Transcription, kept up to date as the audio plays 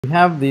We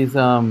have these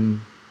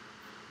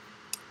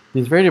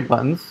radio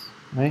buttons,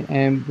 right?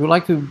 And we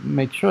like to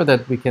make sure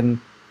that we can,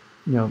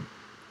 you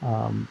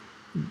know,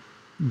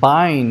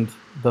 bind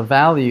the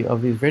value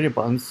of these radio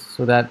buttons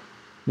so that,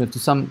 to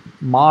some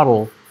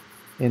model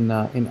in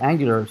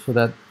Angular, so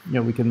that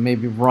we can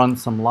maybe run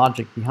some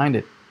logic behind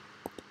it,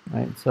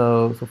 right?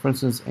 So for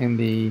instance, in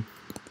the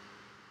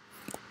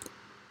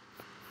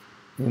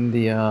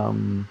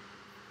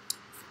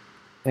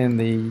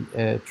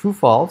true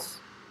false,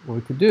 what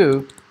we could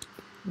do,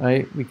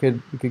 right? We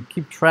could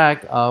keep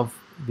track of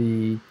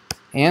the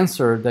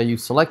answer that you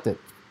selected,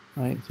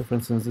 right? So for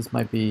instance, this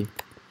might be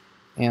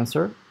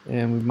answer,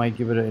 and we might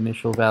give it an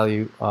initial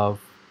value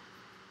of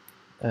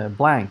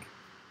blank,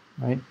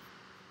 right?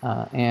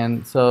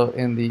 And so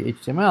in the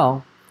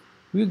HTML,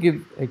 we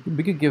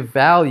could give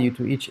value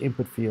to each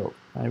input field,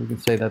 right? We can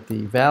say that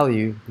the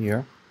value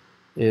here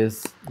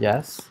is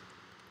yes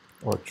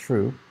or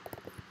true,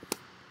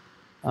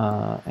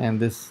 and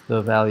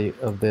the value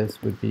of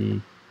this would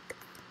be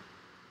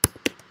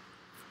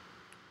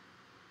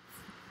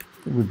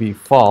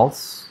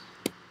false,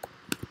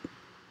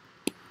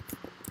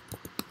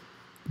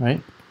 right?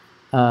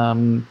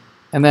 And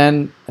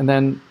then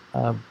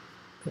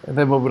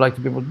what we'd like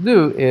to be able to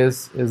do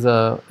is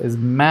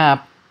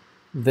map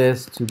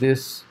this to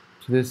this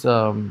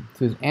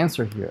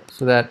answer here,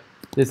 so that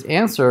this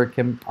answer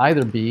can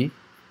either be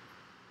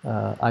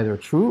either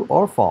true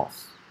or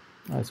false.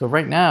 Right? So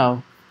right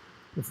now,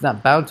 it's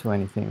not bound to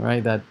anything,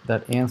 right?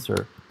 That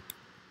answer.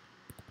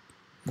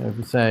 If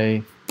we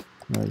say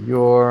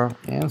your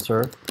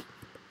answer,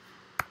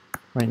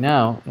 right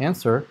now,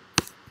 answer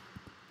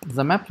does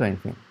not map to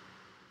anything.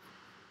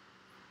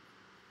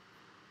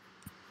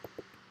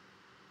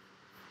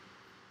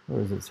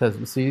 Where is it? It says,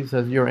 you see, it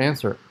says your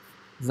answer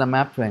does not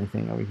map to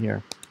anything over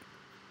here.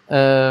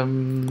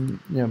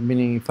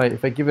 Meaning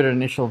if I give it an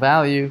initial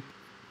value,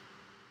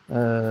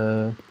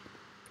 no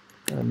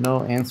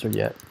answer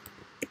yet.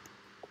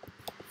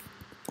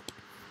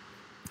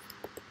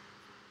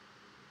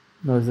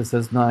 Notice it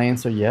says no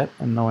answer yet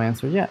and no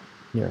answer yet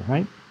here,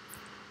 right?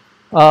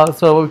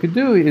 So what we could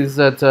do is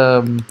that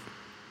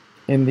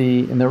in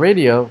the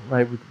radio,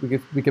 right,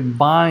 we can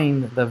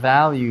bind the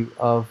value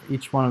of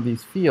each one of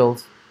these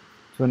fields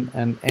to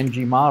an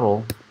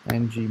ngModel,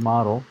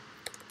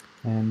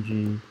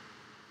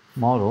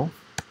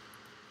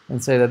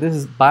 and say that this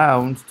is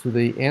bound to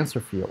the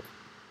answer field.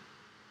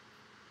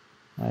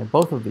 Right,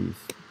 both of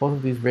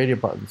these radio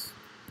buttons,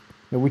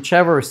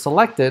 whichever is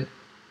selected.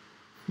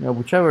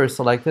 Whichever is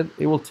selected,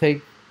 it will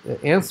take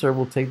the answer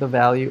will take the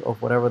value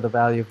of whatever the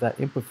value of that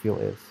input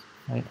field is,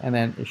 right? And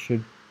then it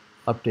should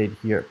update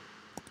here.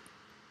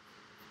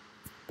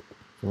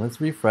 So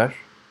let's refresh.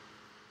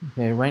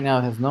 Okay, right now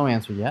it has no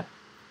answer yet.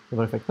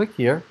 But if I click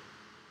here,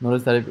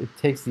 notice that it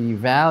takes the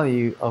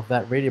value of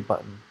that radio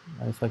button,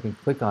 right? So I can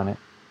click on it.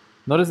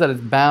 Notice that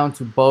it's bound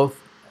to both.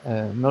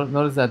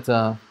 Notice that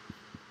so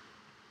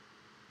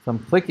I'm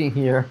clicking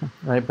here,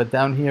 right? But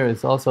down here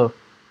is also,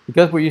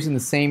 because we're using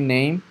the same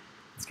name,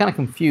 it's kind of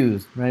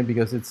confused, right?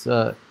 Because it's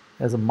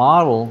as a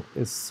model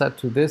is set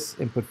to this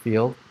input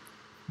field,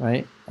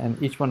 right?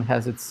 And each one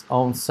has its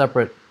own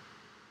separate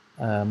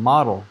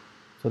model,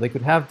 so they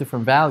could have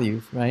different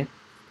values, right?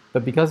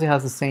 But because it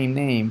has the same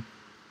name,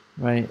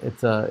 right?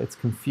 It's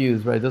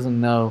confused, right? It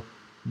doesn't know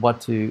what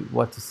to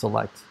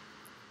select,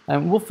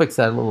 and we'll fix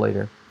that a little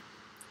later.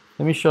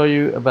 Let me show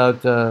you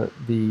about the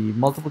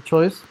multiple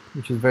choice,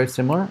 which is very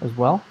similar as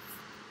well.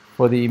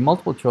 For the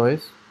multiple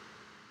choice,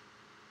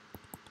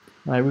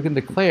 right, we can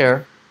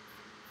declare,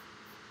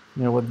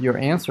 what your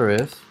answer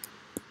is,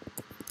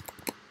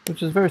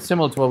 which is very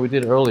similar to what we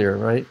did earlier,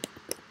 right?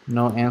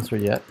 No answer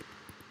yet.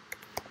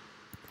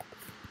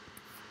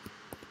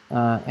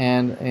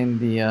 And in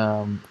the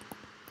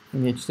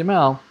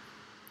HTML,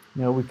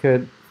 we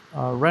could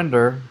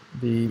render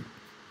the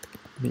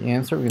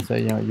answer. We can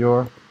say,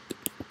 your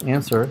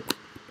answer,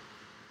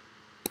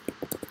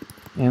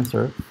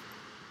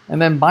 and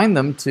then bind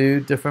them to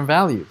different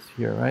values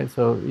here, right?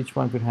 So each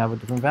one could have a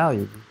different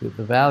value.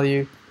 The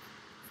value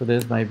for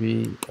this might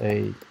be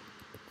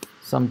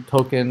some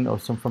token or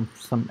from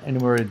some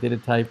enumerated data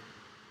type.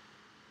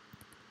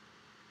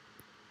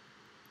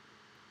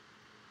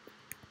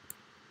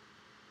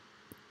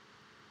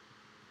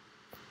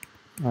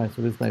 All right,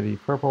 so this might be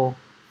purple.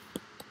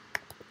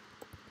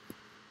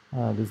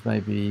 This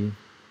might be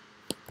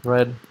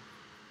red.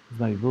 This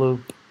might be blue.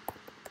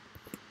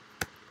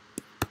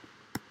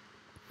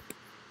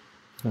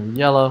 This might be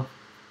yellow.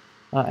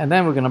 And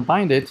then we're going to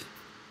bind it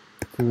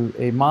to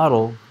a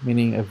model,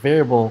 meaning a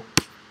variable,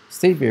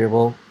 state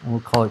variable, and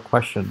we'll call it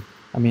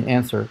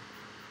answer.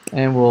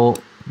 And we'll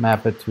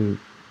map it to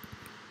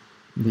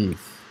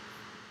these.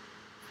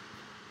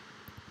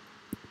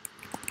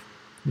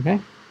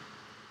 Okay?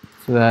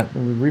 So that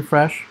when we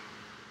refresh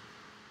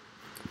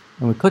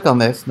and we click on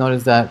this,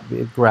 notice that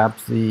it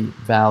grabs the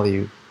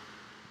value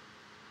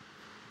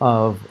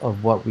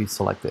of what we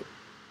selected.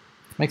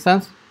 Make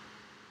sense?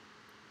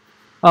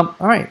 All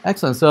right,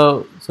 excellent.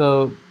 So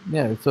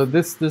yeah, so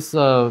this just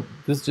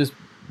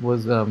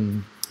was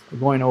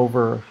going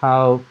over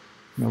how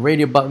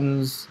radio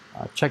buttons,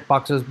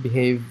 checkboxes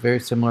behave very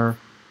similar,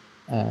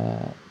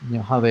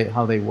 how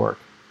they work.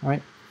 All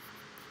right.